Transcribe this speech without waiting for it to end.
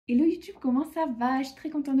Hello YouTube, comment ça va? Je suis très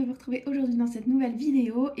contente de vous retrouver aujourd'hui dans cette nouvelle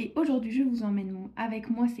vidéo et aujourd'hui je vous emmène avec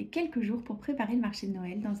moi ces quelques jours pour préparer le marché de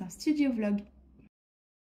Noël dans un studio vlog.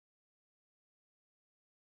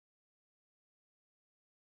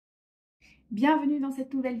 Bienvenue dans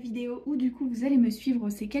cette nouvelle vidéo où du coup vous allez me suivre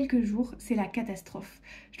ces quelques jours, c'est la catastrophe.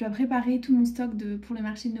 Je dois préparer tout mon stock pour le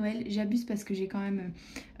marché de Noël, j'abuse parce que j'ai quand même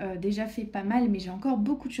déjà fait pas mal mais j'ai encore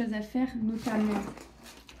beaucoup de choses à faire, notamment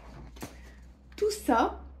tout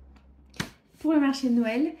ça pour le marché de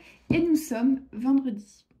Noël et nous sommes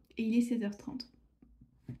vendredi et il est 16h30.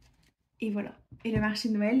 Et voilà. Et le marché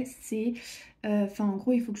de Noël, c'est... en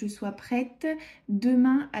gros, il faut que je sois prête.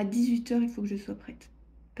 Demain, à 18h, il faut que je sois prête.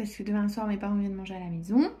 Parce que demain soir, mes parents viennent manger à la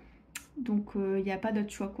maison. Donc, il n'y a pas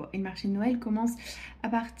d'autre choix, quoi. Et le marché de Noël commence à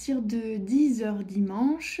partir de 10h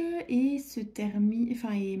dimanche et se termine...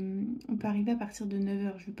 on peut arriver à partir de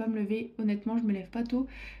 9h. Je ne vais pas me lever. Honnêtement, je me lève pas tôt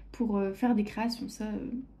pour faire des créations. Ça,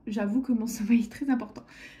 j'avoue que mon sommeil est très important.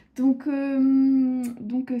 Donc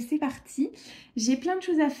c'est parti. J'ai plein de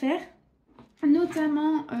choses à faire.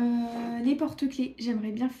 Notamment les porte-clés.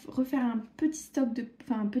 J'aimerais bien refaire un petit stock de...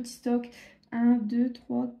 Enfin, un petit stock. 1, 2,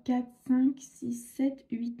 3, 4, 5, 6, 7,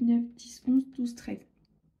 8, 9, 10, 11, 12, 13.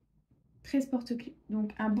 13 porte-clés.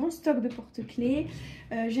 Donc un bon stock de porte-clés.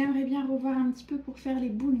 J'aimerais bien revoir un petit peu pour faire les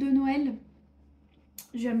boules de Noël.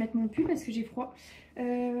 Je vais mettre mon pull parce que j'ai froid.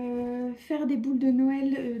 Faire des boules de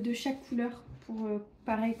Noël de chaque couleur. Pour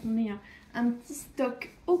pareil qu'on ait un petit stock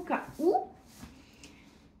au cas où.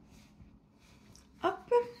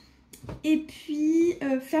 Hop. Et puis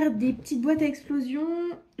faire des petites boîtes à explosion.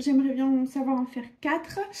 J'aimerais bien savoir en faire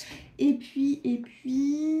 4. Et puis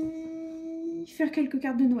faire quelques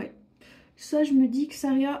cartes de Noël. Ça, je me dis que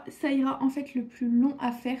ça ira en fait le plus long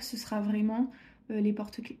à faire. Ce sera vraiment les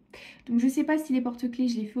porte-clés. Donc je sais pas si les porte-clés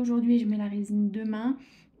je les fais aujourd'hui et je mets la résine demain.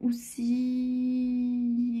 Ou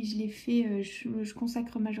si je les fais, je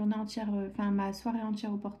consacre ma journée entière, ma soirée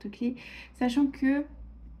entière aux porte-clés. Sachant que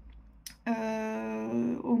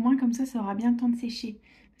au moins comme ça aura bien le temps de sécher.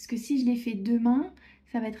 Parce que si je les fais demain,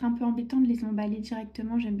 ça va être un peu embêtant de les emballer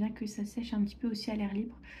directement. J'aime bien que ça sèche un petit peu aussi à l'air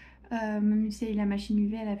libre. Même si la machine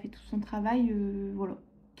UV elle a fait tout son travail, voilà.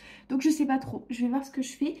 Donc je sais pas trop, je vais voir ce que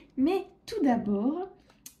je fais. Mais tout d'abord,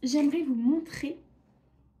 j'aimerais vous montrer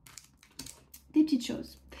des petites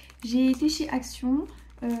choses. J'ai été chez Action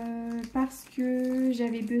parce que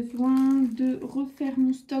j'avais besoin de refaire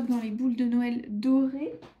mon stock dans les boules de Noël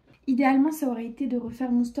dorées. Idéalement, ça aurait été de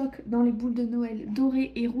refaire mon stock dans les boules de Noël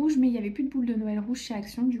dorées et rouges, mais il n'y avait plus de boules de Noël rouges chez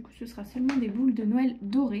Action. Du coup, ce sera seulement des boules de Noël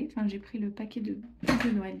dorées. Enfin, j'ai pris le paquet de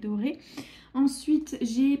boules de Noël dorées. Ensuite,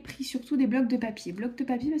 j'ai pris surtout des blocs de papier. Blocs de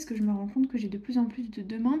papier parce que je me rends compte que j'ai de plus en plus de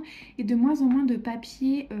demandes et de moins en moins de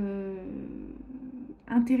papier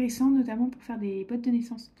intéressant, notamment pour faire des boîtes de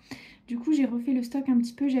naissance. Du coup, j'ai refait le stock un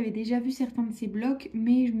petit peu. J'avais déjà vu certains de ces blocs,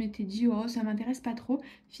 mais je m'étais dit, oh, ça m'intéresse pas trop.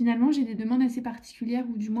 Finalement, j'ai des demandes assez particulières,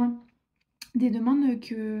 ou du moins des demandes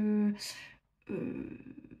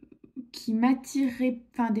qui m'attiraient,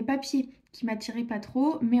 enfin des papiers qui m'attiraient pas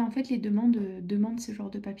trop, mais en fait les demandes demandent ce genre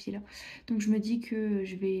de papier là. Donc je me dis que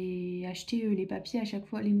je vais acheter les papiers à chaque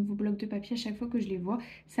fois, les nouveaux blocs de papier à chaque fois que je les vois.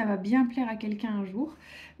 Ça va bien plaire à quelqu'un un jour.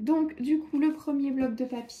 Donc du coup le premier bloc de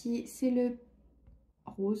papier c'est le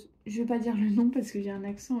rose. Je vais pas dire le nom parce que j'ai un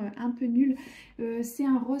accent un peu nul. C'est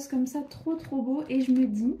un rose comme ça trop beau et je me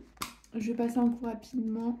dis... Je vais passer en cours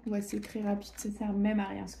rapidement. Ouais, c'est très rapide, ça sert même à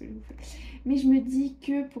rien ce que je vous fais. Mais je me dis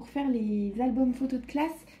que pour faire les albums photos de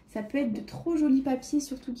classe, ça peut être de trop jolis papiers,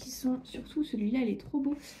 surtout celui-là, il est trop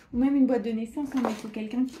beau. Ou même une boîte de naissance, hein, mais pour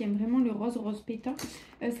quelqu'un qui aime vraiment le rose pétant.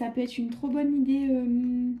 Ça peut être une trop bonne idée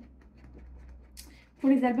pour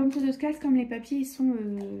les albums photos de classe, comme les papiers ils sont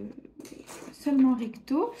seulement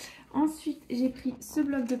recto. Ensuite, j'ai pris ce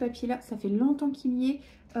bloc de papier là, ça fait longtemps qu'il y est.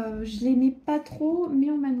 Je l'aimais pas trop, mais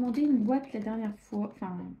on m'a demandé une boîte la dernière fois.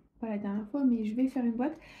 Enfin, pas la dernière fois, mais je vais faire une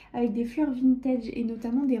boîte avec des fleurs vintage et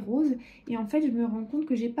notamment des roses. Et en fait, je me rends compte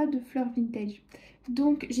que j'ai pas de fleurs vintage.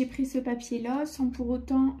 Donc, j'ai pris ce papier là, sans pour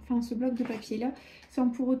autant, enfin ce bloc de papier là, sans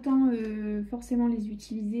pour autant forcément les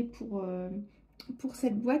utiliser pour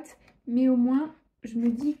cette boîte. Mais au moins, je me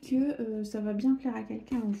dis que ça va bien plaire à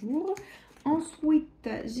quelqu'un un jour. Ensuite,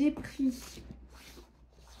 j'ai pris...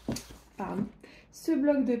 Pardon. Ce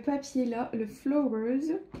bloc de papier là, le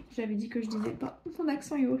Flowers, j'avais dit que je disais pas, son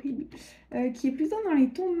accent est horrible, qui est plutôt dans les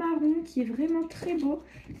tons marron, qui est vraiment très beau.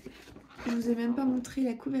 Je vous ai même pas montré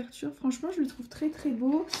la couverture, franchement je le trouve très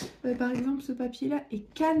beau. Par exemple ce papier là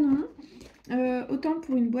est canon, autant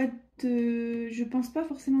pour une boîte de, je pense pas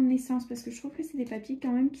forcément de naissance, parce que je trouve que c'est des papiers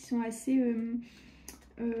quand même qui sont assez...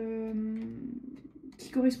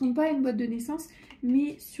 qui correspondent pas à une boîte de naissance,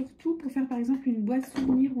 mais surtout pour faire par exemple une boîte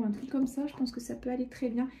souvenir ou un truc comme ça, je pense que ça peut aller très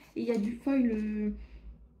bien. Et il y a du foil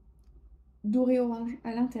doré orange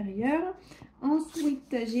à l'intérieur.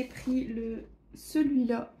 Ensuite j'ai pris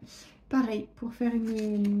celui-là, pareil, pour faire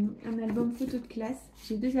un album photo de classe.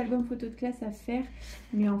 J'ai 2 albums photo de classe à faire,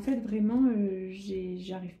 mais en fait vraiment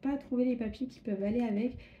j'arrive pas à trouver les papiers qui peuvent aller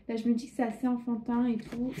avec. Là je me dis que c'est assez enfantin et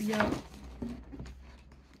tout. Il y a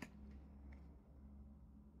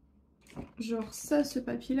genre ça, ce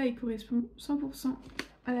papier là il correspond 100%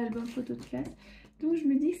 à l'album photo de classe, donc je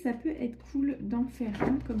me dis que ça peut être cool d'en faire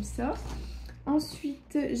un comme ça.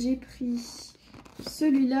 Ensuite j'ai pris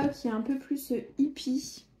celui-là qui est un peu plus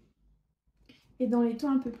hippie et dans les tons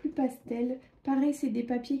un peu plus pastel. Pareil, c'est des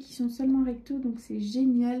papiers qui sont seulement recto, donc c'est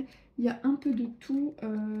génial. Il y a un peu de tout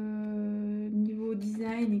niveau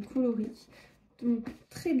design et coloris, donc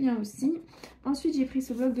très bien aussi. Ensuite j'ai pris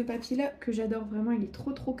ce bloc de papier là que j'adore vraiment, il est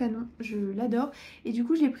trop canon, je l'adore. Et du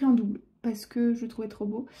coup je l'ai pris en double parce que je le trouvais trop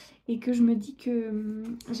beau et que je me dis que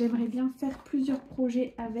j'aimerais bien faire plusieurs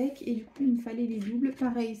projets avec, et du coup il me fallait les doubles.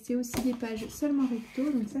 Pareil, c'est aussi des pages seulement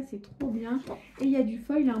recto, donc ça c'est trop bien. Et il y a du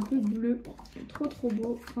foil un peu bleu, trop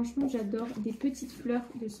beau, franchement j'adore. Des petites fleurs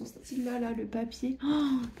de ce style là, le papier,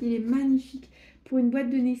 oh, il est magnifique pour une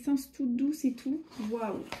boîte de naissance toute douce et tout,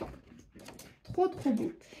 waouh, trop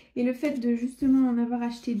beau. Et le fait de justement en avoir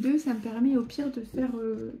acheté 2, ça me permet au pire de faire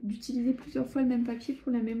d'utiliser plusieurs fois le même papier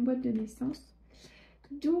pour la même boîte de naissance.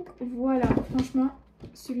 Donc voilà, franchement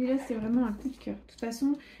celui-là c'est vraiment un coup de cœur. De toute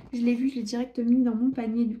façon je l'ai vu, je l'ai direct mis dans mon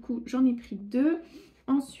panier, du coup j'en ai pris 2.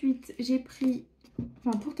 Ensuite j'ai pris,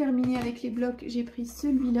 enfin pour terminer avec les blocs, j'ai pris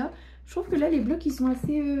celui-là. Je trouve que là les blocs ils sont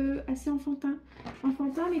assez enfantins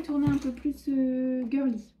mais tournés un peu plus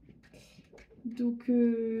girly. Donc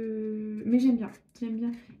mais j'aime bien.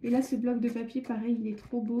 Et là ce bloc de papier pareil, il est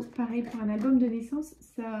trop beau. Pareil pour un album de naissance,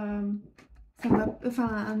 ça va, enfin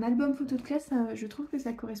un album photo de classe, je trouve que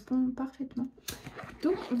ça correspond parfaitement.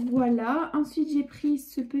 Donc voilà. Ensuite j'ai pris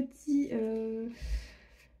ce petit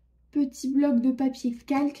bloc de papier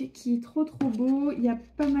calque qui est trop beau. Il y a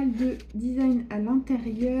pas mal de design à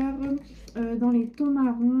l'intérieur dans les tons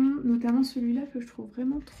marrons, notamment celui-là que je trouve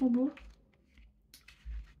vraiment trop beau.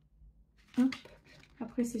 Hop.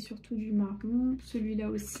 Après c'est surtout du marron, celui-là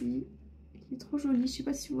aussi qui est trop joli. Je sais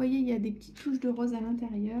pas si vous voyez, il y a des petites touches de rose à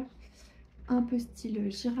l'intérieur, un peu style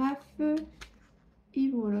girafe. Et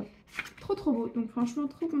voilà, trop beau, donc franchement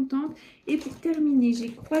trop contente. Et pour terminer, j'ai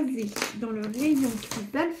croisé dans le rayon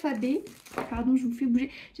d'alphabet, pardon je vous fais bouger,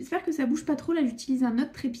 j'espère que ça bouge pas trop, là j'utilise un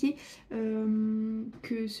autre trépied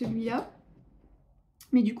que celui-là.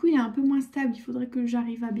 Mais du coup il est un peu moins stable, il faudrait que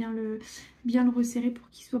j'arrive à bien le resserrer pour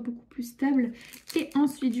qu'il soit beaucoup plus stable. Et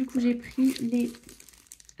ensuite du coup j'ai pris les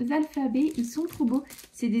alphabets, ils sont trop beaux.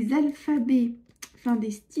 C'est des alphabets, enfin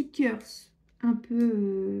des stickers un peu...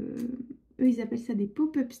 eux ils appellent ça des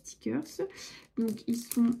pop-up stickers. Donc ils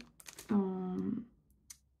sont en...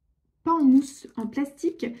 pas en mousse, en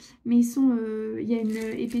plastique, mais ils sont... il y a une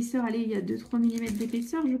épaisseur, allez il y a 2-3 mm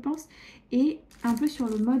d'épaisseur je pense. Et un peu sur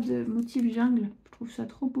le mode motif jungle. Je trouve ça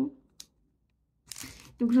trop beau.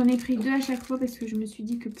 Donc j'en ai pris 2 à chaque fois parce que je me suis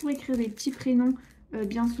dit que pour écrire des petits prénoms,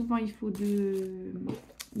 bien souvent il faut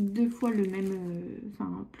deux fois le même,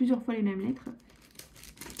 enfin plusieurs fois les mêmes lettres.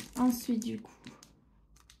 Ensuite du coup,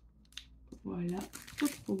 voilà,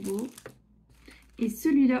 trop beau. Et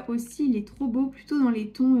celui-là aussi il est trop beau, plutôt dans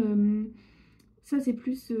les tons, ça c'est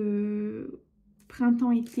plus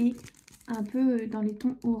printemps-été, un peu dans les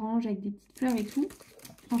tons orange avec des petites fleurs et tout.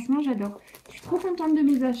 Franchement j'adore. Je suis trop contente de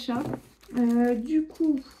mes achats. Du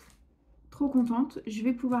coup, trop contente, je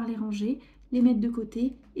vais pouvoir les ranger, les mettre de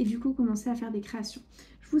côté et du coup commencer à faire des créations.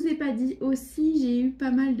 Je vous ai pas dit aussi, j'ai eu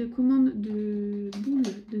pas mal de commandes de boules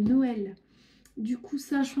de Noël. Du coup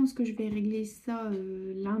ça je pense que je vais régler ça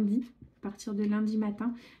lundi, à partir de lundi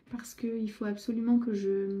matin, parce qu'il faut absolument que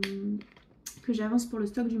j'avance pour le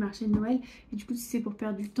stock du marché de Noël. Et du coup si c'est pour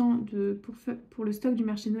perdre du temps pour le stock du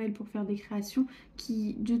marché de Noël, pour faire des créations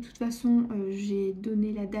qui de toute façon j'ai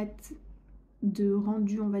donné la date de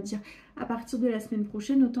rendu on va dire à partir de la semaine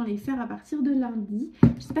prochaine, autant les faire à partir de lundi.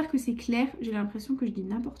 J'espère que c'est clair, j'ai l'impression que je dis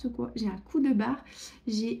n'importe quoi, j'ai un coup de barre,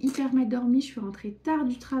 j'ai hyper mal dormi, je suis rentrée tard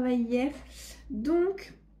du travail hier,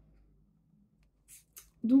 donc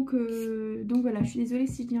voilà, je suis désolée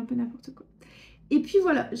si je dis un peu n'importe quoi. Et puis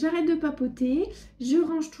voilà, j'arrête de papoter, je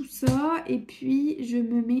range tout ça et puis je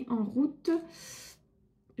me mets en route.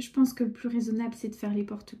 Je pense que le plus raisonnable c'est de faire les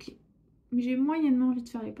porte-clés, mais j'ai moyennement envie de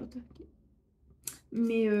faire les porte-clés.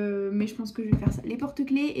 Mais je pense que je vais faire ça. Les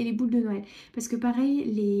porte-clés et les boules de Noël. Parce que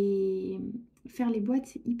pareil, faire les boîtes,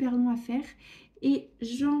 c'est hyper long à faire. Et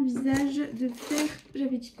j'envisage de faire,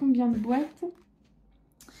 j'avais dit combien de boîtes,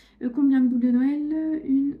 combien de boules de Noël,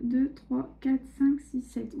 1, 2, 3, 4, 5, 6,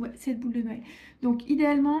 7, ouais 7 boules de Noël. Donc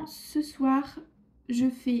idéalement ce soir je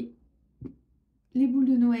fais les boules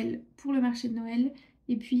de Noël pour le marché de Noël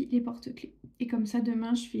et puis les porte-clés. Et comme ça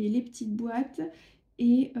demain je fais les petites boîtes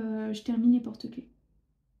et je termine les porte-clés.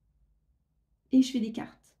 Et je fais des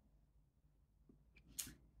cartes.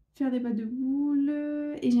 Faire des boîtes de boules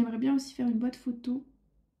et j'aimerais bien aussi faire une boîte photo.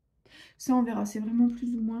 Ça on verra, c'est vraiment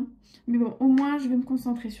plus ou moins. Mais bon, au moins je vais me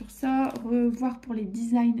concentrer sur ça, revoir pour les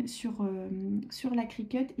designs sur la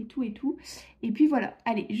Cricut et tout et tout. Et puis voilà,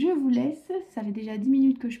 allez, je vous laisse, ça fait déjà 10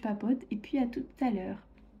 minutes que je papote et puis à tout à l'heure.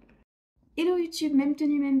 Hello YouTube, même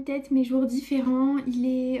tenue, même tête, mais jours différents. Il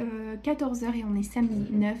est 14 h et on est samedi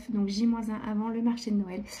 9, donc J-1 avant le marché de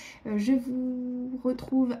Noël. Je vous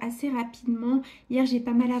retrouve assez rapidement. Hier j'ai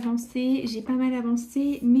pas mal avancé,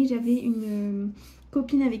 mais j'avais une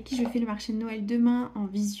copine avec qui je fais le marché de Noël demain en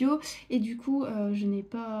visio. Et du coup je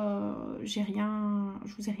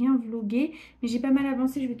vous ai rien vlogué, mais j'ai pas mal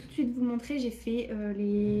avancé. Je vais tout de suite vous montrer. J'ai fait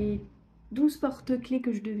les 12 porte-clés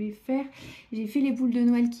que je devais faire. J'ai fait les boules de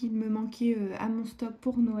Noël qui me manquaient à mon stock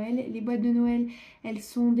pour Noël. Les boîtes de Noël, elles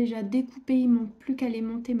sont déjà découpées, il ne manque plus qu'à les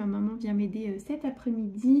monter. Ma maman vient m'aider cet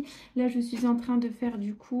après-midi. Là je suis en train de faire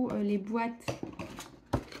du coup les boîtes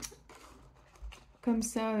comme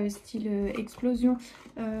ça, style explosion,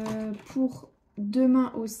 pour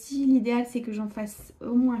demain aussi. L'idéal c'est que j'en fasse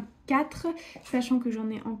au moins 4, sachant que j'en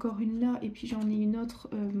ai encore une là et puis j'en ai une autre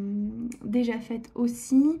déjà faite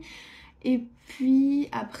aussi. Et puis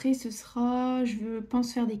après ce sera, je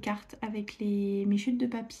pense faire des cartes avec mes chutes de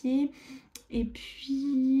papier. Et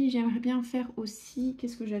puis j'aimerais bien faire aussi,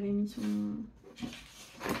 qu'est-ce que j'avais mis sur mon...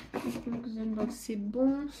 Donc c'est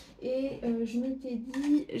bon. Et je m'étais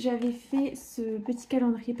dit, j'avais fait ce petit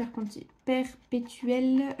calendrier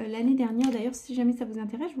perpétuel l'année dernière. D'ailleurs si jamais ça vous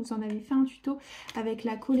intéresse, je vous en avais fait un tuto avec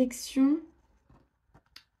la collection.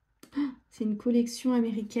 C'est une collection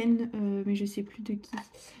américaine, mais je sais plus de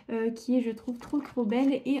qui est, je trouve, trop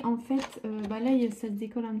belle. Et en fait, là, ça se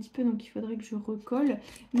décolle un petit peu, donc il faudrait que je recolle.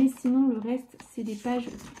 Mais sinon, le reste, c'est des pages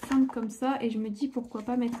simples comme ça. Et je me dis, pourquoi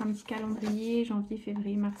pas mettre un petit calendrier, janvier,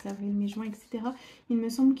 février, mars, avril, mai, juin, etc. Il me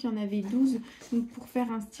semble qu'il y en avait 12. Donc pour faire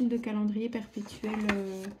un style de calendrier perpétuel,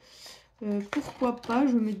 pourquoi pas.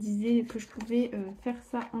 Je me disais que je pouvais faire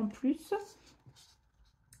ça en plus.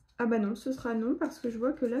 Ah bah non, ce sera non parce que je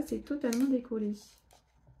vois que là c'est totalement décollé.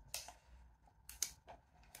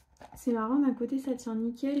 C'est marrant, d'un côté ça tient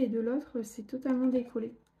nickel et de l'autre c'est totalement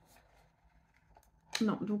décollé.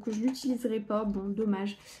 Non, donc je l'utiliserai pas, bon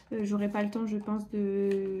dommage. J'aurai pas le temps je pense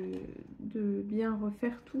de bien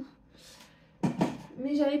refaire tout.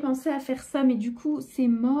 Mais j'avais pensé à faire ça, mais du coup c'est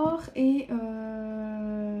mort et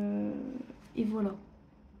voilà.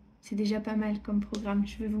 C'est déjà pas mal comme programme.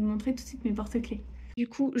 Je vais vous montrer tout de suite mes porte-clés. Du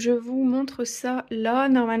coup, je vous montre ça là.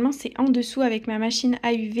 Normalement, c'est en dessous avec ma machine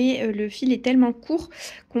à UV. Le fil est tellement court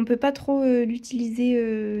qu'on peut pas trop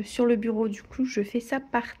l'utiliser sur le bureau. Du coup, je fais ça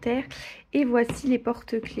par terre. Et voici les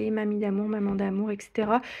porte-clés, mamie d'amour, maman d'amour, etc.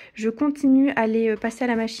 Je continue à les passer à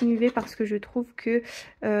la machine UV parce que je trouve que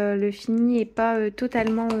le fini est pas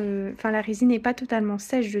totalement... Enfin, la résine n'est pas totalement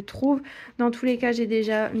sèche, je trouve. Dans tous les cas, j'ai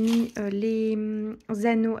déjà mis les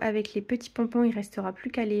anneaux avec les petits pompons. Il restera plus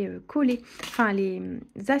qu'à les coller, enfin à les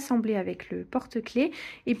assembler avec le porte-clés.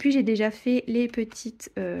 Et puis, j'ai déjà fait les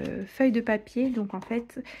petites feuilles de papier. Donc, en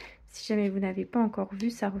fait, si jamais vous n'avez pas encore vu,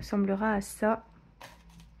 ça ressemblera à ça.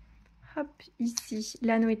 Hop, ici,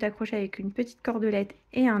 l'anneau est accroché avec une petite cordelette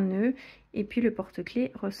et un nœud. Et puis, le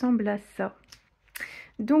porte-clés ressemble à ça.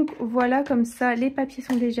 Donc voilà, comme ça les papiers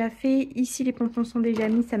sont déjà faits. Ici les pompons sont déjà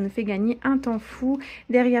mis, ça me fait gagner un temps fou.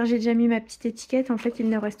 Derrière j'ai déjà mis ma petite étiquette. En fait il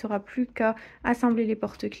ne restera plus qu'à assembler les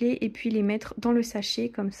porte-clés et puis les mettre dans le sachet.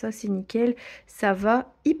 Comme ça c'est nickel, ça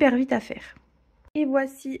va hyper vite à faire. Et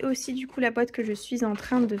voici aussi du coup la boîte que je suis en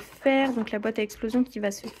train de faire. Donc la boîte à explosion qui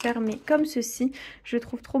va se fermer comme ceci. Je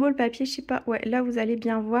trouve trop beau le papier, je sais pas, ouais là vous allez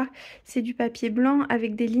bien voir. C'est du papier blanc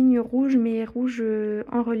avec des lignes rouges, mais rouges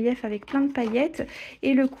en relief avec plein de paillettes.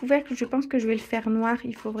 Et le couvercle, je pense que je vais le faire noir.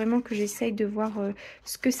 Il faut vraiment que j'essaye de voir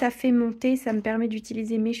ce que ça fait monter. Ça me permet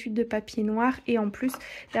d'utiliser mes chutes de papier noir et en plus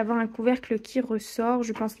d'avoir un couvercle qui ressort.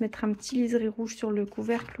 Je pense mettre un petit liseré rouge sur le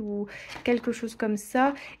couvercle ou quelque chose comme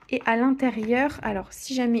ça. Et à l'intérieur, alors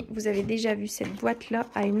si jamais vous avez déjà vu cette boîte là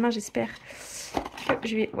à une main, j'espère que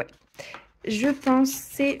je vais, ouais, je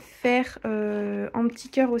pensais faire en petit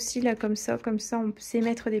cœur aussi là comme ça on sait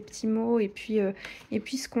mettre des petits mots et puis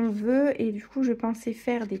ce qu'on veut. Et du coup je pensais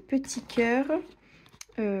faire des petits cœurs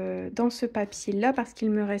dans ce papier là parce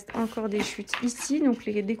qu'il me reste encore des chutes ici, donc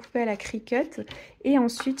les découper à la Cricut et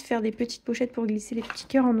ensuite faire des petites pochettes pour glisser les petits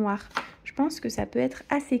cœurs en noir. Je pense que ça peut être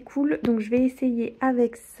assez cool, donc je vais essayer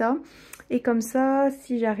avec ça. Et comme ça,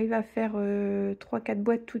 si j'arrive à faire 3-4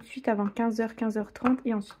 boîtes tout de suite avant 15h, 15h30,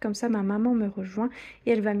 et ensuite comme ça ma maman me rejoint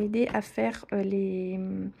et elle va m'aider à faire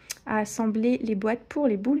à assembler les boîtes pour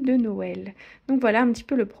les boules de Noël. Donc voilà un petit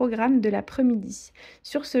peu le programme de l'après-midi.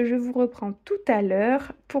 Sur ce, je vous reprends tout à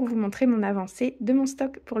l'heure pour vous montrer mon avancée de mon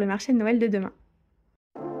stock pour le marché de Noël de demain.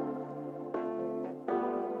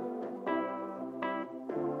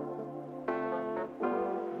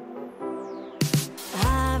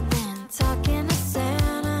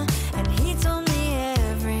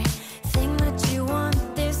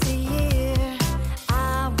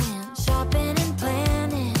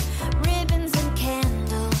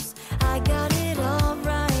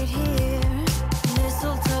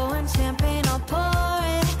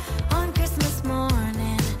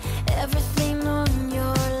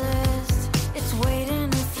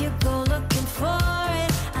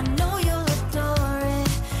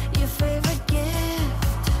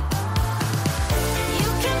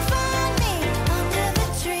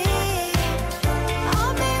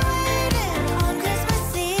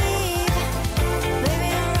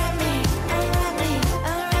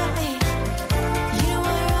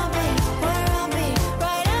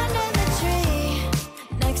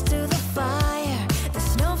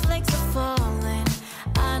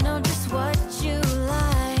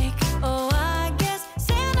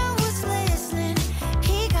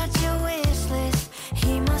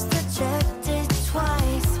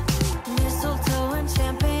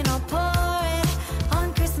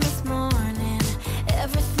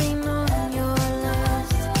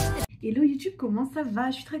 Hello YouTube, comment ça va?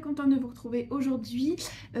 Je suis très contente de vous retrouver aujourd'hui.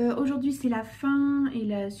 Aujourd'hui c'est la fin et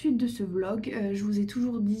la suite de ce vlog. Je vous ai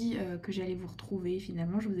toujours dit que j'allais vous retrouver,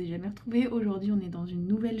 finalement je vous ai jamais retrouvé. Aujourd'hui on est dans une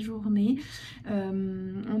nouvelle journée.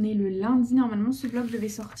 On est le lundi, normalement ce vlog devait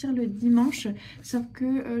sortir le dimanche. Sauf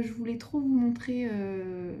que je voulais trop vous montrer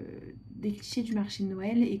des clichés du marché de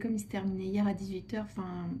Noël. Et comme il se terminait hier à 18 h,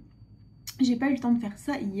 enfin... j'ai pas eu le temps de faire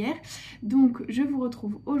ça hier, donc je vous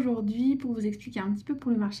retrouve aujourd'hui pour vous expliquer un petit peu pour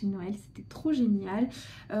le marché de Noël. C'était trop génial.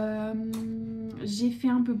 J'ai fait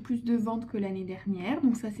un peu plus de ventes que l'année dernière,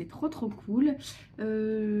 donc ça c'est trop cool.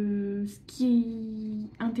 Ce qui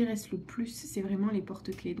intéresse le plus, c'est vraiment les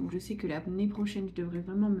porte-clés. Donc je sais que l'année prochaine, je devrais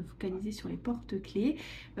vraiment me focaliser sur les porte-clés.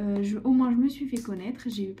 Au moins je me suis fait connaître.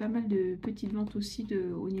 J'ai eu pas mal de petites ventes aussi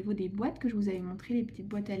au niveau des boîtes que je vous avais montré, les petites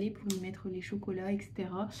boîtes à lait pour y mettre les chocolats, etc.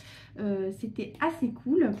 C'était assez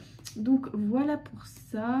cool. Donc voilà pour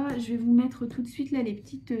ça. Je vais vous mettre tout de suite là les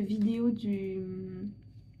petites vidéos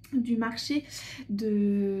du marché,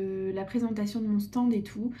 de la présentation de mon stand et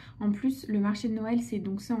tout. En plus le marché de Noël c'est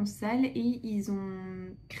donc ça en salle et ils ont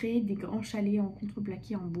créé des grands chalets en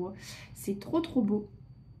contreplaqué en bois. C'est trop beau.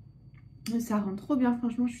 Ça rend trop bien,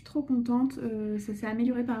 franchement je suis trop contente. Ça s'est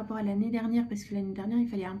amélioré par rapport à l'année dernière parce que l'année dernière il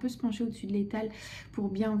fallait un peu se pencher au-dessus de l'étal pour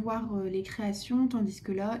bien voir les créations, tandis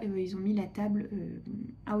que là ils ont mis la table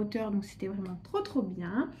à hauteur, donc c'était vraiment trop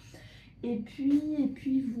bien. Et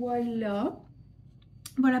puis voilà.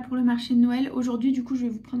 Voilà pour le marché de Noël. Aujourd'hui du coup je vais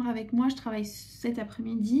vous prendre avec moi, je travaille cet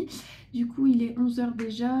après-midi. Du coup il est 11 h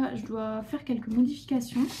déjà, je dois faire quelques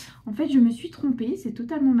modifications. En fait je me suis trompée, c'est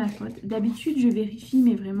totalement ma faute. D'habitude je vérifie,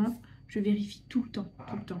 mais vraiment je vérifie tout le temps.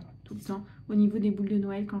 Au niveau des boules de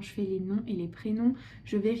Noël, quand je fais les noms et les prénoms,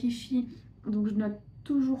 je vérifie. Donc je note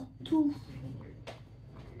toujours tout.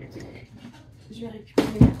 Je vais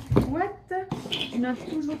récupérer la boîte. Je note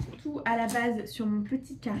toujours tout à la base sur mon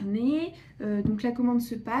petit carnet. Donc la commande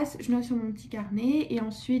se passe, je note sur mon petit carnet et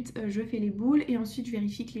ensuite je fais les boules et ensuite je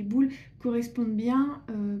vérifie que les boules correspondent bien,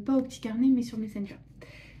 pas au petit carnet mais sur Messenger.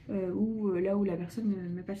 Ou là où la personne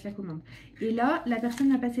me passe la commande. Et là, la personne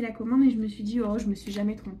m'a passé la commande et je me suis dit, oh, je me suis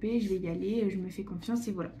jamais trompée, je vais y aller, je me fais confiance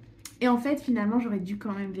et voilà. Et en fait, finalement, j'aurais dû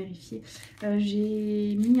quand même vérifier.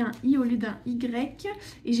 J'ai mis un I au lieu d'un Y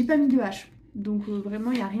et j'ai pas mis de H. Donc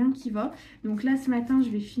vraiment, il n'y a rien qui va. Donc là, ce matin, je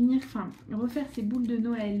vais refaire ces boules de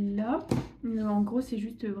Noël là. En gros, c'est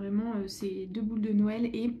juste vraiment ces deux boules de Noël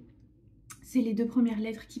et... c'est les deux premières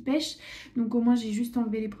lettres qui pêchent. Donc au moins j'ai juste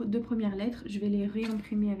enlevé les deux premières lettres. Je vais les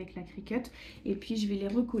réimprimer avec la Cricut. Et puis je vais les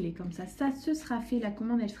recoller comme ça. Ça, ce sera fait. La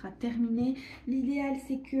commande, elle sera terminée. L'idéal,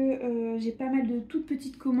 c'est que j'ai pas mal de toutes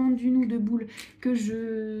petites commandes d'une ou deux boules que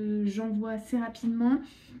j'envoie assez rapidement.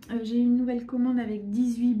 J'ai une nouvelle commande avec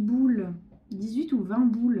 18 boules. 18 ou 20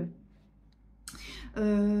 boules.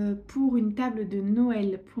 Pour une table de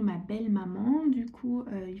Noël pour ma belle maman. Du coup,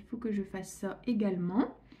 il faut que je fasse ça également.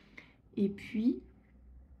 Et puis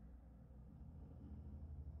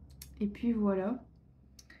Et puis voilà.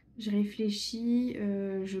 Je réfléchis,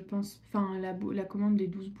 je pense, enfin la commande des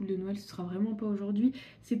 12 boules de Noël, ce sera vraiment pas aujourd'hui.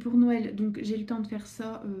 C'est pour Noël, donc j'ai le temps de faire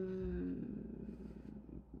ça.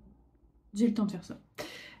 J'ai le temps de faire ça.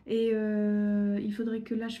 Et il faudrait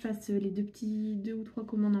que là je fasse les deux ou trois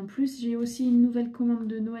commandes en plus. J'ai aussi une nouvelle commande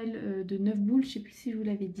de Noël de 9 boules, je sais plus si je vous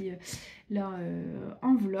l'avais dit là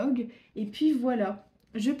en vlog. Et puis voilà.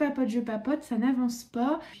 Je papote, ça n'avance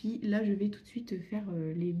pas. Puis là, je vais tout de suite faire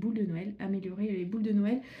les boules de Noël, améliorer les boules de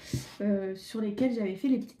Noël sur lesquelles j'avais fait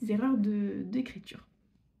les petites erreurs d'écriture.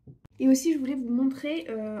 Et aussi, je voulais vous montrer,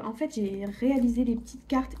 en fait, j'ai réalisé les petites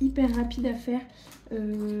cartes hyper rapides à faire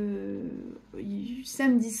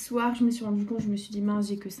samedi soir. Je me suis rendu compte, je me suis dit, mince,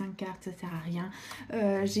 j'ai que 5 cartes, ça sert à rien.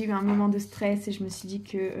 J'ai eu un moment de stress et je me suis dit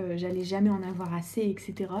que j'allais jamais en avoir assez,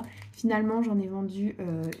 etc. Finalement, j'en ai vendu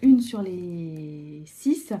une sur les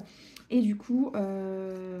 6. Et du coup,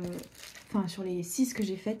 enfin sur les 6 que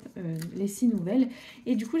j'ai faites, les 6 nouvelles.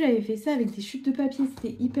 Et du coup, j'avais fait ça avec des chutes de papier.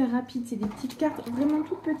 C'était hyper rapide. C'est des petites cartes vraiment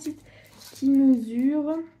toutes petites qui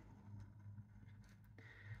mesurent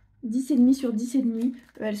 10,5 sur 10,5.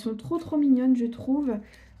 Elles sont trop mignonnes, je trouve.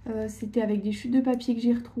 C'était avec des chutes de papier que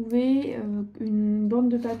j'ai retrouvées. Une bande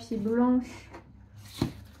de papier blanche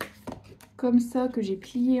comme ça que j'ai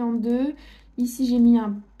plié en deux. Ici j'ai mis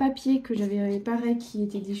un papier que j'avais pareil qui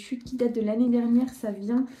était des chutes qui datent de l'année dernière. Ça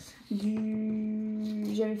vient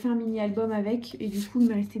du... J'avais fait un mini album avec et du coup il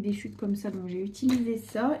me restait des chutes comme ça. Donc j'ai utilisé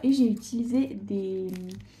ça et j'ai utilisé des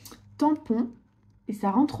tampons. Et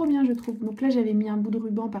ça rend trop bien je trouve. Donc là j'avais mis un bout de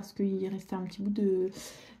ruban parce qu'il restait un petit bout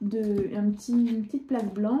une petite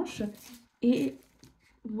plaque blanche. Et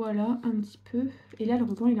voilà un petit peu. Et là le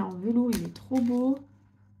ruban il est en velours, il est trop beau.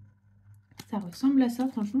 Ça ressemble à ça,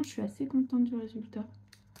 franchement je suis assez contente du résultat.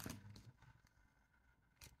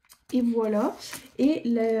 Et voilà, et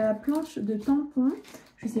la planche de tampons,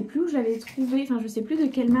 je sais plus où je l'avais trouvée, enfin je sais plus de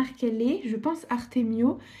quelle marque elle est, je pense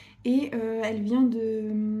Artemio. Et elle vient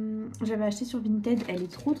de... J'avais acheté sur Vinted, elle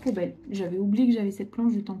est trop belle. J'avais oublié que j'avais cette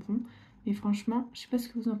planche de tampons, mais franchement, je sais pas ce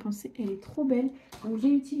que vous en pensez, elle est trop belle. Donc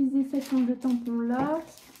j'ai utilisé cette planche de tampons là,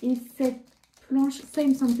 et cette planche, ça il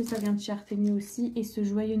me semble que ça vient de chez Artemio aussi, et ce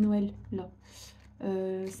joyeux Noël là.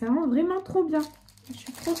 Ça rend vraiment trop bien. Je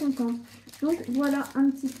suis trop contente. Donc voilà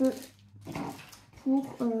un petit peu pour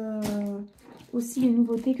aussi les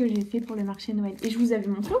nouveautés que j'ai fait pour le marché Noël. Et je vous avais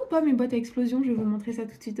montré ou pas mes boîtes à explosion? Je vais vous montrer ça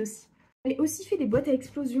tout de suite aussi. J'ai aussi fait des boîtes à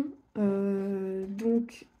explosion.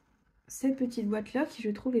 Donc cette petite boîte là qui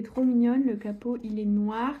je trouve est trop mignonne. Le capot il est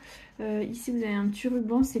noir. Ici vous avez un petit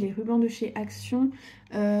ruban, c'est les rubans de chez Action.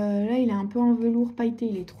 Là il est un peu en velours pailleté,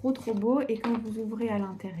 il est trop beau. Et quand vous ouvrez à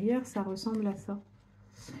l'intérieur ça ressemble à ça.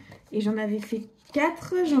 Et j'en avais fait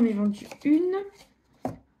 4, j'en ai vendu une.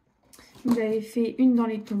 J'avais fait une dans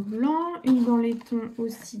les tons blancs, une dans les tons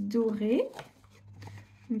aussi dorés.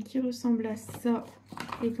 Donc qui ressemble à ça.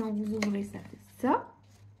 Et quand vous ouvrez ça fait ça.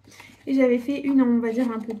 Et j'avais fait une, on va dire,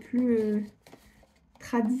 un peu plus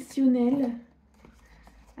traditionnelle.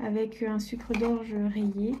 Avec un sucre d'orge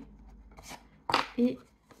rayé. Et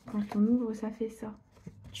quand on ouvre ça fait ça.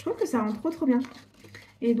 Je trouve que ça rend trop bien.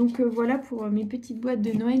 Et donc voilà pour mes petites boîtes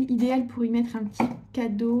de Noël, idéales pour y mettre un petit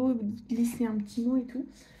cadeau, glisser un petit mot et tout.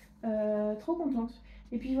 Trop contente.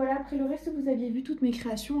 Et puis voilà, après le reste, vous aviez vu toutes mes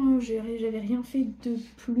créations, hein, j'avais rien fait de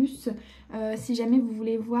plus. Si jamais vous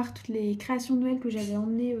voulez voir toutes les créations de Noël que j'avais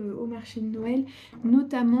emmenées au marché de Noël,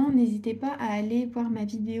 notamment, n'hésitez pas à aller voir ma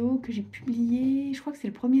vidéo que j'ai publiée, je crois que c'est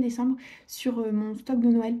le 1er décembre, sur mon stock de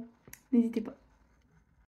Noël. N'hésitez pas.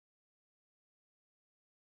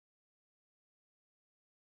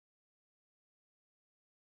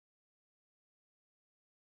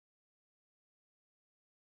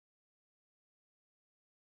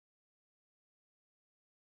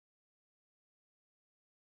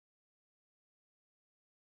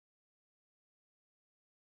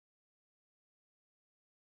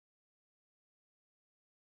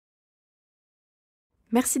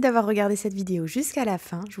 Merci d'avoir regardé cette vidéo jusqu'à la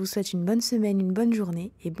fin. Je vous souhaite une bonne semaine, une bonne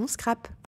journée et bon scrap!